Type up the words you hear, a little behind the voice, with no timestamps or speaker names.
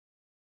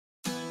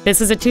This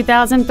is a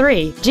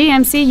 2003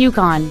 GMC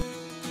Yukon.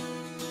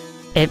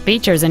 It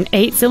features an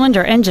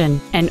 8-cylinder engine,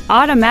 an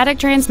automatic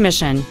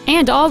transmission,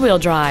 and all-wheel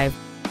drive.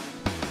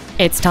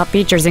 Its top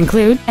features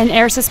include an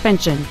air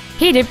suspension,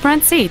 heated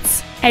front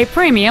seats, a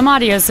premium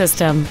audio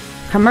system,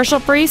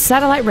 commercial-free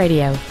satellite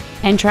radio,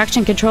 and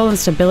traction control and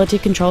stability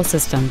control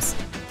systems.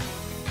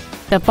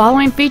 The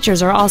following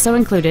features are also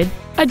included: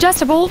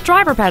 adjustable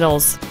driver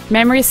pedals,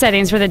 memory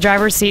settings for the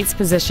driver's seat's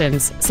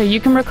positions so you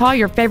can recall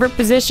your favorite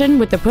position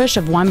with the push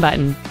of one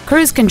button,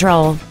 cruise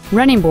control,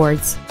 running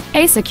boards,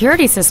 a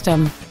security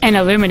system, an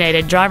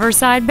illuminated driver's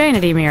side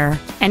vanity mirror,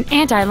 an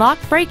anti-lock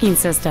braking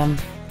system,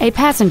 a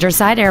passenger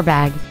side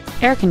airbag,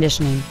 air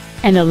conditioning,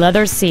 and the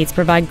leather seats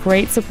provide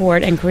great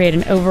support and create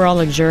an overall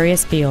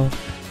luxurious feel.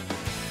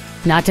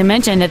 Not to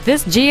mention that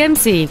this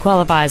GMC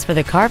qualifies for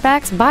the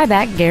Carfax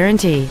buyback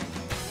guarantee.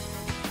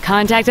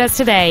 Contact us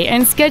today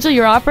and schedule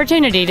your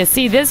opportunity to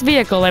see this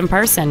vehicle in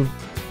person.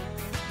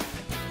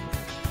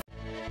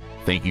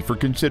 Thank you for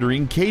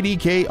considering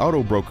KDK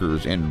Auto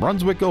Brokers in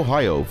Brunswick,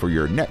 Ohio for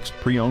your next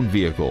pre-owned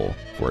vehicle.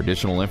 For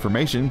additional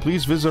information,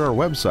 please visit our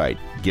website,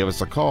 give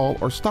us a call,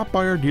 or stop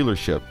by our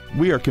dealership.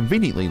 We are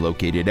conveniently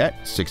located at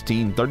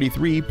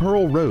 1633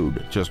 Pearl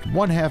Road, just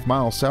 1/2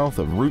 mile south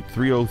of Route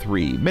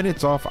 303,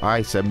 minutes off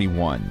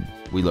I-71.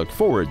 We look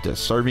forward to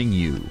serving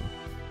you.